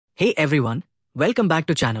Hey everyone, welcome back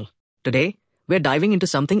to channel. Today, we're diving into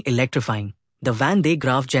something electrifying, the Van de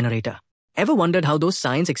Graaff generator. Ever wondered how those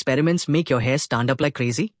science experiments make your hair stand up like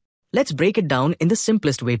crazy? Let's break it down in the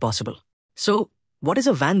simplest way possible. So, what is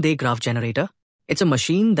a Van de Graaff generator? It's a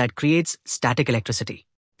machine that creates static electricity.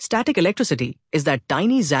 Static electricity is that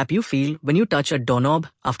tiny zap you feel when you touch a doorknob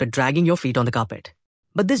after dragging your feet on the carpet.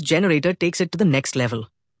 But this generator takes it to the next level,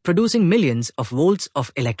 producing millions of volts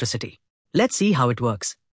of electricity. Let's see how it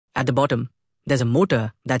works. At the bottom, there's a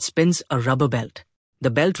motor that spins a rubber belt.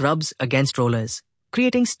 The belt rubs against rollers,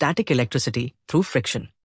 creating static electricity through friction.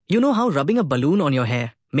 You know how rubbing a balloon on your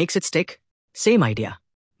hair makes it stick? Same idea.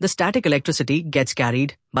 The static electricity gets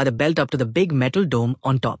carried by the belt up to the big metal dome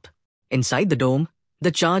on top. Inside the dome,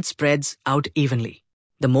 the charge spreads out evenly.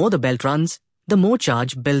 The more the belt runs, the more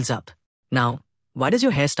charge builds up. Now, why does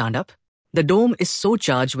your hair stand up? The dome is so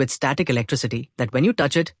charged with static electricity that when you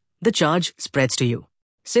touch it, the charge spreads to you.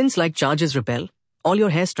 Since like charges repel, all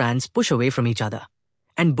your hair strands push away from each other.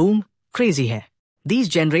 And boom, crazy hair. These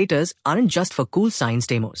generators aren't just for cool science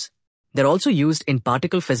demos. They're also used in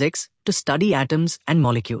particle physics to study atoms and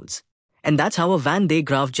molecules. And that's how a Van de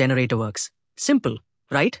Graaff generator works. Simple,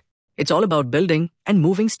 right? It's all about building and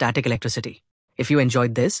moving static electricity. If you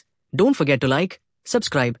enjoyed this, don't forget to like,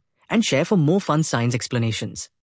 subscribe, and share for more fun science explanations.